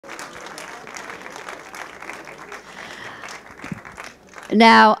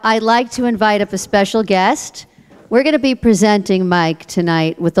Now, I'd like to invite up a special guest. We're going to be presenting Mike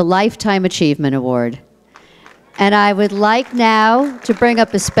tonight with the Lifetime Achievement Award. And I would like now to bring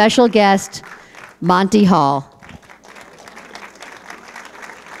up a special guest, Monty Hall.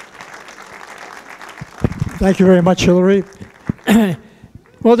 Thank you very much, Hillary.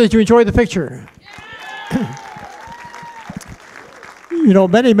 Well, did you enjoy the picture? You know,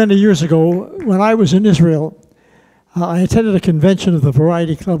 many, many years ago, when I was in Israel, I attended a convention of the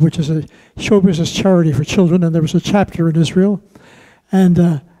Variety Club, which is a show business charity for children, and there was a chapter in Israel.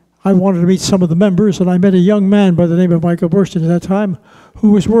 And I wanted to meet some of the members, and I met a young man by the name of Michael Burstyn at that time,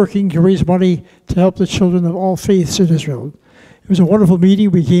 who was working to raise money to help the children of all faiths in Israel. It was a wonderful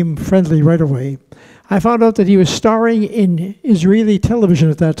meeting. We became friendly right away. I found out that he was starring in Israeli television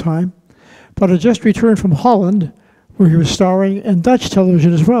at that time, but had just returned from Holland, where he was starring in Dutch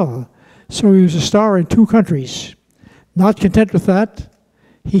television as well. So he was a star in 2 countries. Not content with that,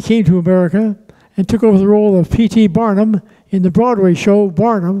 he came to America and took over the role of P.T. Barnum in the Broadway show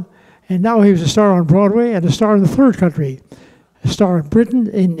Barnum, and now he was a star on Broadway and a star in the 3rd country. A star in Britain,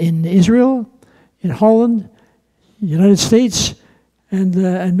 in Israel, in Holland, United States,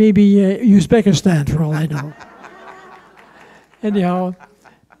 and maybe Uzbekistan, for all I know. Anyhow,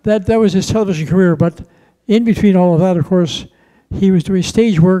 that was his television career, but in between all of that, of course, he was doing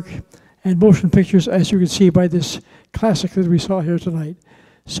stage work and motion pictures, as you can see by this classic that we saw here tonight.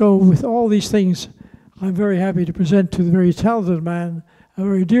 So with all these things, I'm very happy to present to the very talented man, a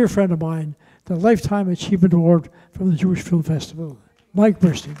very dear friend of mine, the Lifetime Achievement Award from the Jewish Film Festival, Mike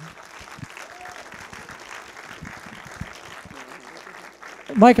Burstyn.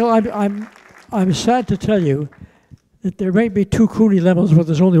 Michael, I'm sad to tell you that there may be 2 Kuni Lemels, but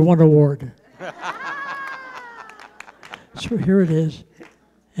there's only 1 award. So here it is.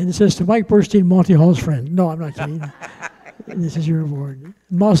 And it says to Mike Burstyn, Monty Hall's friend. No, I'm not kidding. This is your award.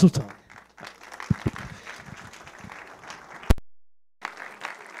 Mazel tov.